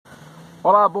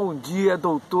Olá, bom dia,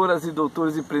 doutoras e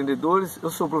doutores empreendedores.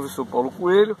 Eu sou o professor Paulo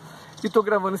Coelho e estou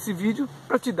gravando esse vídeo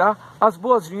para te dar as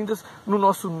boas-vindas no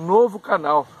nosso novo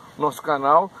canal,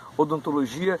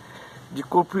 Odontologia de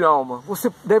Corpo e Alma.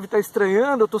 Você deve estar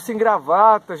estranhando, eu estou sem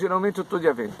gravata, geralmente eu estou de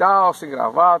avental, sem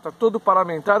gravata, todo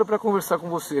parlamentar para conversar com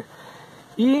você.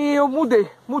 E eu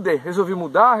mudei, resolvi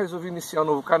mudar, resolvi iniciar um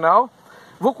novo canal.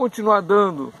 Vou continuar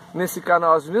dando nesse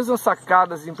canal as mesmas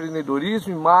sacadas de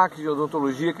empreendedorismo e marketing de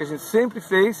odontologia que a gente sempre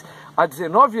fez. Há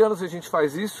 19 anos a gente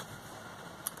faz isso.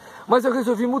 Mas eu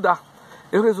resolvi mudar.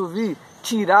 Eu resolvi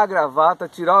tirar a gravata,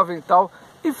 tirar o avental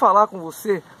e falar com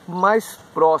você mais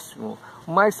próximo,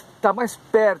 tá mais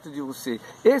perto de você.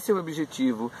 Esse é o meu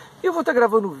objetivo. Eu vou estar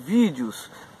gravando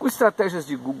vídeos com estratégias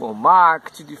de Google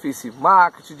Marketing, de Face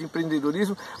Marketing, de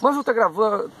empreendedorismo, mas vou estar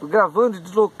gravando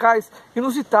de locais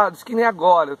inusitados, que nem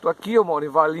agora. Eu estou aqui, eu moro em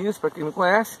Valinhos, para quem não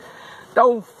conhece. Está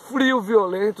um frio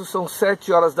violento, são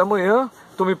 7 horas da manhã.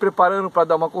 Estou me preparando para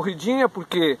dar uma corridinha,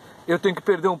 porque eu tenho que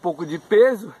perder um pouco de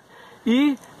peso.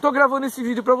 E estou gravando esse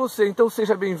vídeo para você, então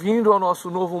seja bem-vindo ao nosso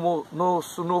novo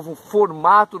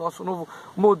formato, nosso novo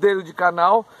modelo de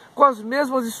canal, com as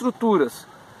mesmas estruturas.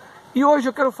 E hoje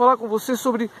eu quero falar com você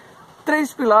sobre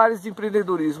 3 pilares de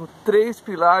empreendedorismo,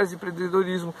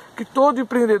 que todo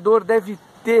empreendedor deve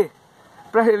ter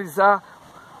para realizar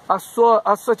a sua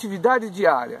atividade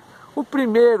diária. O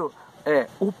primeiro é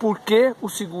o porquê, o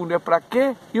segundo é para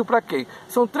quê e o para quem.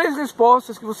 São 3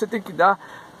 respostas que você tem que dar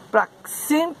para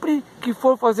sempre que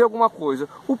for fazer alguma coisa.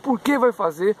 O porquê vai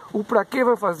fazer, o para que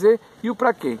vai fazer e o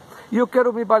para quem. E eu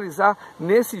quero me balizar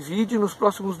nesse vídeo, nos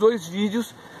próximos 2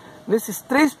 vídeos, nesses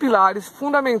 3 pilares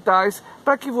fundamentais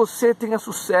para que você tenha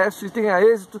sucesso e tenha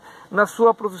êxito na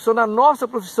sua profissão, na nossa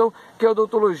profissão, que é a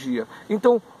odontologia.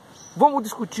 Então, vamos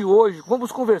discutir hoje,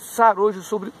 vamos conversar hoje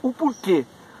sobre o porquê.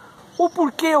 O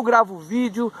porquê eu gravo o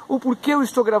vídeo, o porquê eu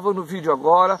estou gravando o vídeo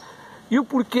agora e o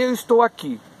porquê eu estou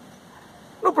aqui.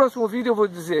 No próximo vídeo eu vou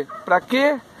dizer para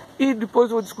quê e depois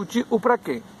eu vou discutir o para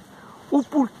quem. O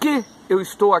porquê eu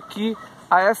estou aqui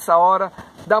a essa hora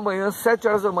da manhã, 7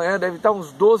 horas da manhã, deve estar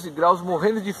uns 12 graus,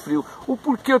 morrendo de frio. O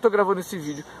porquê eu estou gravando esse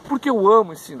vídeo? Porque eu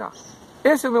amo ensinar.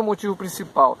 Esse é o meu motivo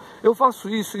principal. Eu faço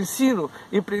isso, ensino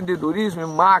empreendedorismo e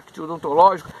marketing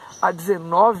odontológico há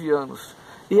 19 anos.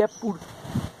 E é por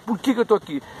que eu estou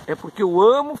aqui? É porque eu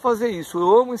amo fazer isso,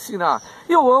 eu amo ensinar.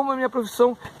 E eu amo a minha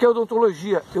profissão, que é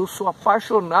odontologia. Eu sou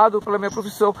apaixonado pela minha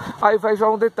profissão. Aí vai já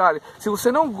um detalhe. Se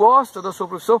você não gosta da sua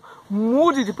profissão,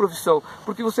 mude de profissão.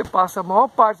 Porque você passa a maior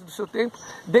parte do seu tempo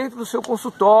dentro do seu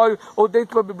consultório, ou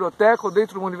dentro de uma biblioteca, ou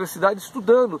dentro de uma universidade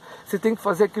estudando. Você tem que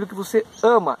fazer aquilo que você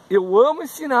ama. Eu amo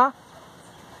ensinar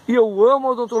e eu amo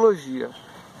a odontologia.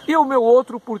 E o meu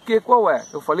outro porquê qual é?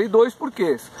 Eu falei 2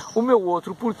 porquês. O meu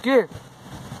outro porquê,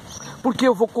 porque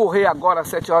eu vou correr agora às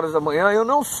 7 horas da manhã, eu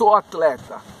não sou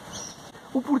atleta.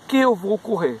 O porquê eu vou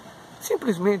correr?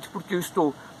 Simplesmente porque eu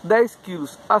estou 10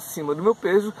 quilos acima do meu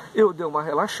peso, eu dei uma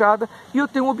relaxada e eu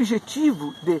tenho o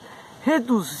objetivo de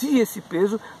reduzir esse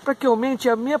peso para que aumente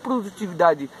a minha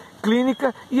produtividade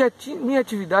clínica e a minha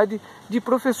atividade de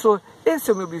professor. Esse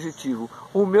é o meu objetivo,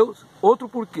 o meu outro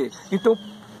porquê. Então,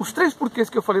 os 3 porquês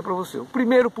que eu falei para você. O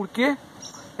primeiro porquê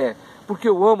é porque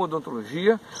eu amo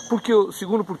odontologia, o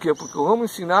segundo porquê é porque eu amo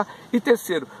ensinar, e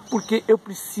terceiro, porque eu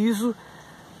preciso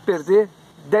perder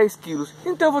 10 quilos.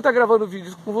 Então eu vou estar gravando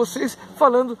vídeos com vocês,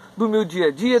 falando do meu dia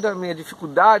a dia, da minha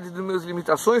dificuldade, das minhas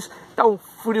limitações. Está um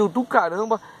frio do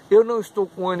caramba, eu não estou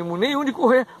com ânimo nenhum de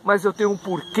correr, mas eu tenho um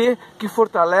porquê que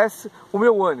fortalece o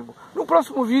meu ânimo. No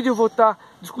próximo vídeo eu vou estar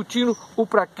discutindo o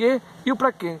para quê e o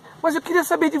para quem. Mas eu queria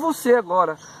saber de você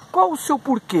agora, qual o seu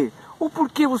porquê? O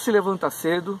porquê você levanta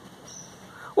cedo?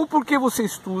 O porquê você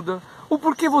estuda, o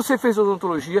porquê você fez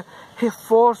odontologia,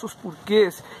 reforça os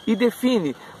porquês e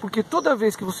define, porque toda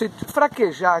vez que você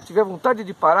fraquejar, tiver vontade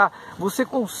de parar, você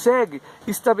consegue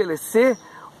estabelecer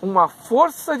uma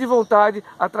força de vontade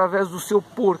através do seu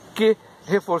porquê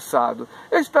reforçado.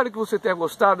 Eu espero que você tenha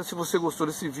gostado. Se você gostou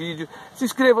desse vídeo, se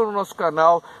inscreva no nosso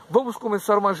canal. Vamos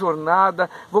começar uma jornada.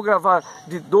 Vou gravar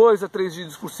de 2 a 3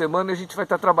 vídeos por semana e a gente vai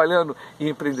estar trabalhando em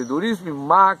empreendedorismo, em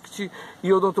marketing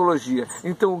e odontologia.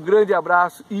 Então um grande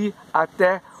abraço e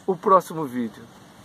até o próximo vídeo.